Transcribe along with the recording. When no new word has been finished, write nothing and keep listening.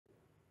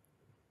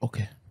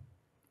Okay.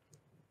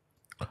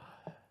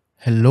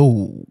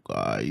 Hello,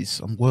 guys,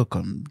 and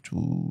welcome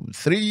to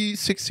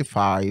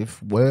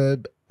 365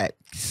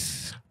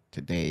 WebX.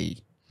 Today,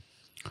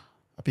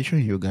 I'll be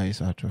showing you guys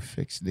how to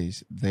fix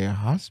this. There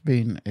has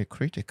been a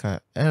critical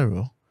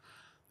error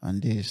on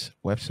this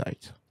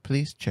website.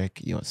 Please check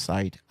your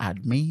site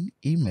admin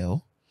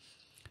email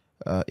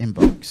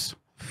inbox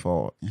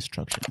for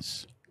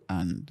instructions,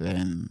 and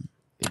then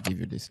they give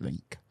you this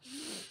link.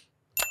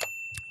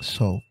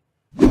 So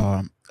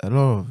there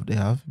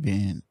have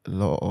been a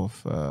lot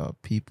of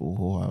people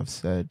who have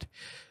said,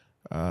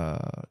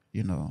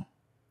 you know,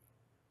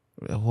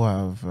 who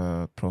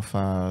have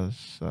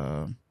profiles,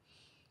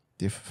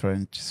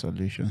 different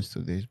solutions to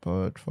this.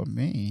 But for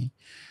me,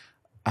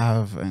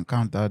 I've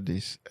encountered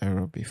this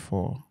error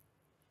before.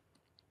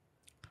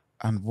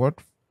 And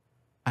what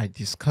I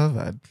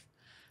discovered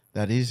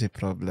that is a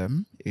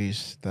problem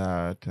is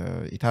that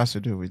it has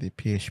to do with the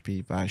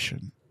PHP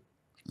version.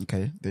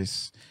 Okay,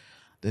 there's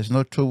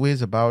no two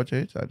ways about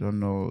it. I don't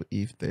know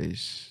if there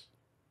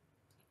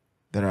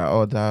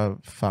are other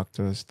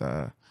factors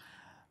that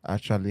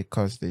actually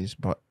cause this,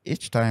 but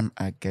each time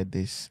I get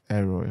this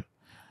error,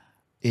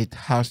 it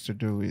has to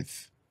do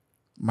with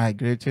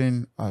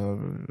migrating, a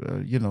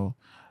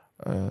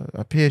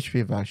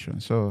PHP version.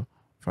 So,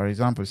 for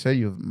example, say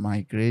you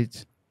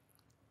migrate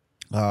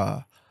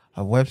a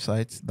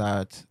website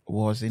that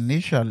was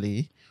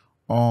initially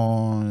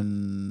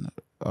on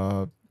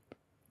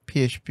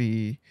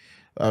PHP.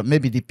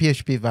 Maybe the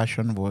PHP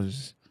version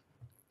was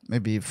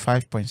maybe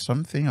 5 point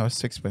something or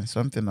 6 point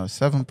something or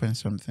 7 point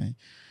something,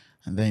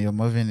 and then you're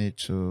moving it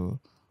to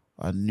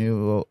a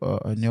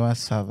newer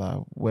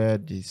server where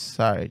the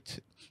site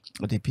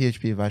or the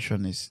PHP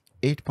version is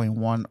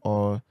 8.1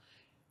 or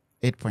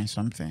 8 point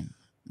something,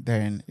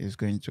 then it's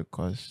going to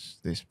cause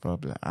this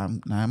problem.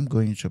 I'm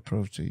going to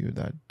prove to you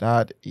that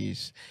that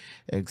is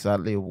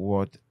exactly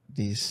what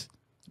this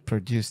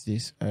produced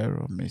this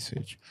error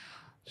message.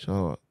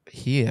 So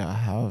here I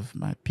have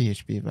my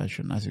PHP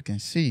version. As you can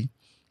see,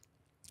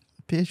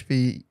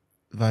 PHP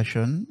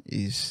version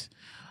is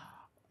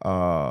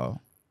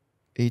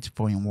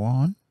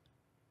 8.1,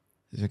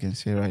 as you can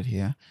see right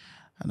here,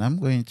 and I'm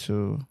going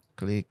to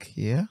click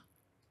here.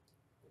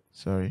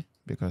 Sorry,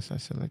 because I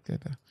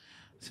selected that.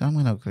 So I'm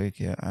going to click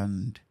here,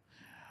 and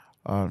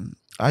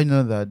I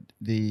know that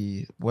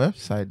the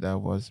website that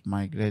was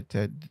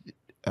migrated,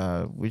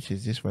 which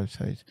is this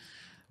website,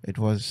 it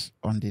was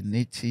on the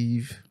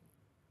native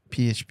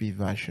PHP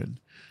version.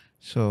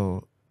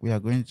 So we are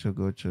going to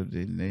go to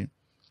the name,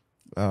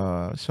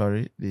 the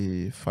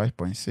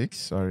 5.6,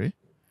 sorry,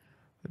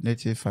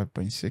 native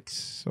 5.6.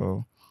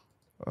 So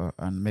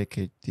and make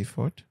it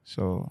default.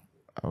 So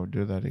I'll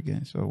do that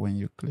again. So when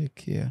you click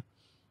here,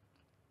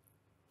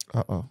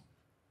 so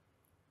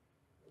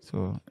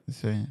it's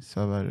saying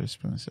server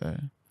response,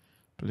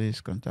 please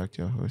contact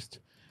your host.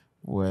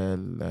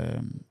 Well,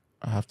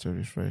 I have to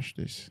refresh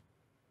this.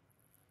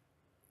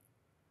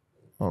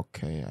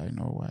 Okay, I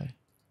know why.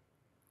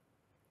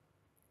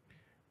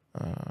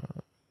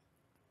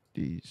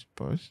 This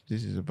bus,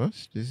 this is a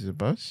bus, this is a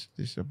bus,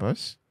 this is a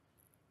bus,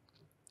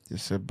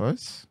 this is a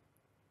bus.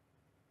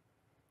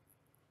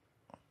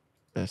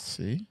 Let's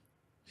see.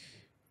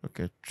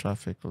 Okay,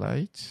 traffic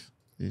light.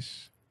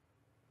 This,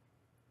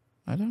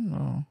 I don't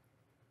know.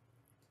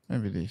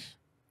 Maybe this,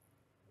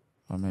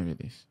 or maybe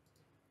this.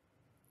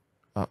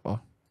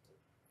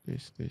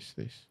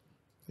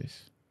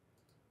 This.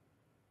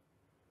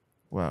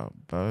 Wow,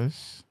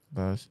 bus.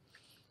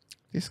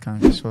 This can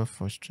be so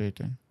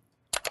frustrating.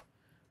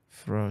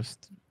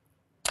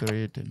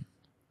 Frustrating.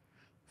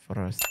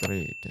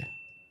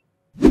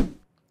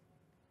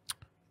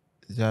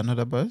 Is there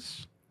another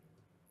bus?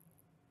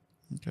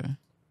 Okay.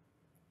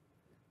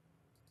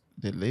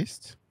 The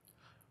list.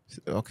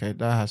 Okay,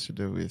 that has to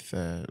do with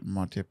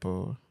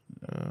multiple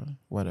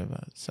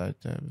whatever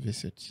site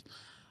visits.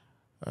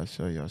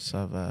 So your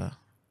server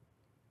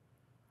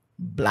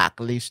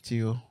blacklist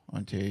you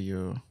until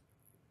you.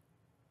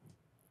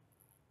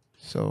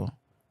 So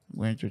I'm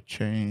going to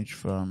change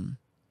from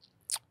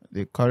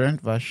the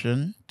current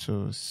version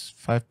to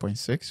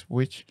 5.6,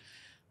 which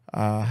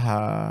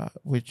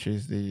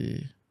is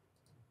the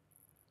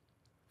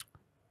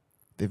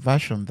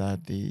version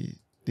that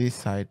this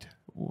site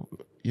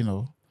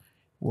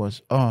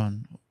was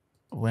on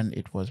when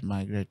it was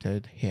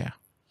migrated here.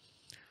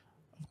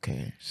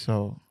 Okay,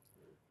 so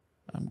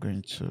I'm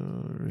going to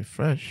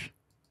refresh.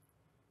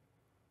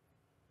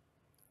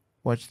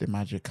 Watch the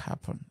magic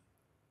happen.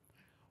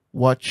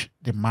 Watch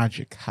the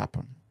magic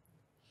happen.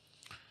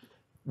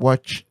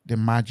 Watch the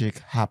magic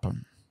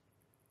happen.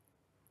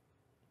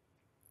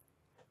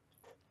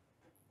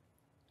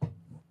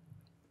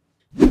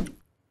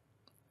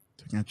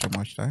 Taking too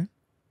much time.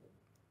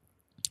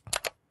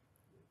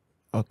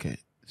 Okay,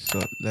 so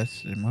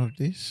let's remove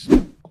this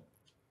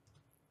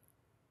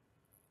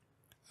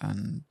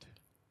and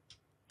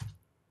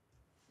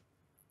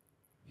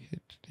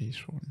hit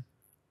this one.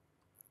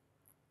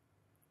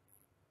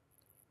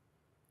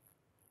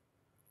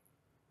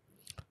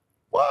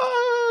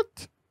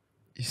 What?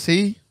 You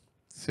see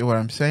what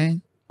I'm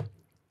saying?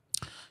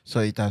 So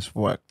it has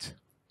worked.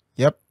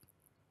 Yep.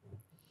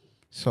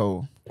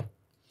 So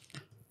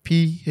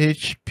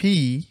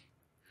PHP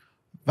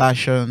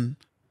version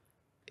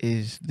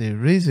is the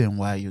reason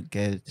why you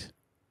get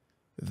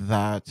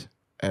that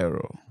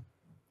error.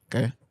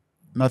 Okay,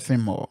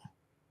 nothing more,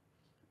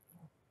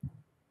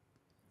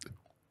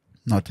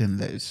 nothing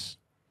less.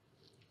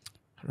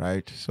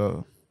 Right?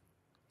 So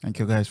thank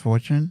you guys for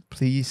watching.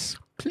 Please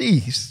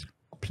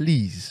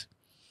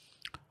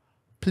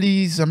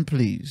and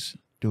please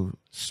do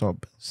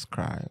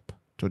subscribe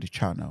to the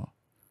channel.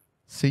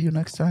 See you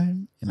next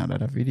time in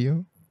another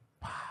video.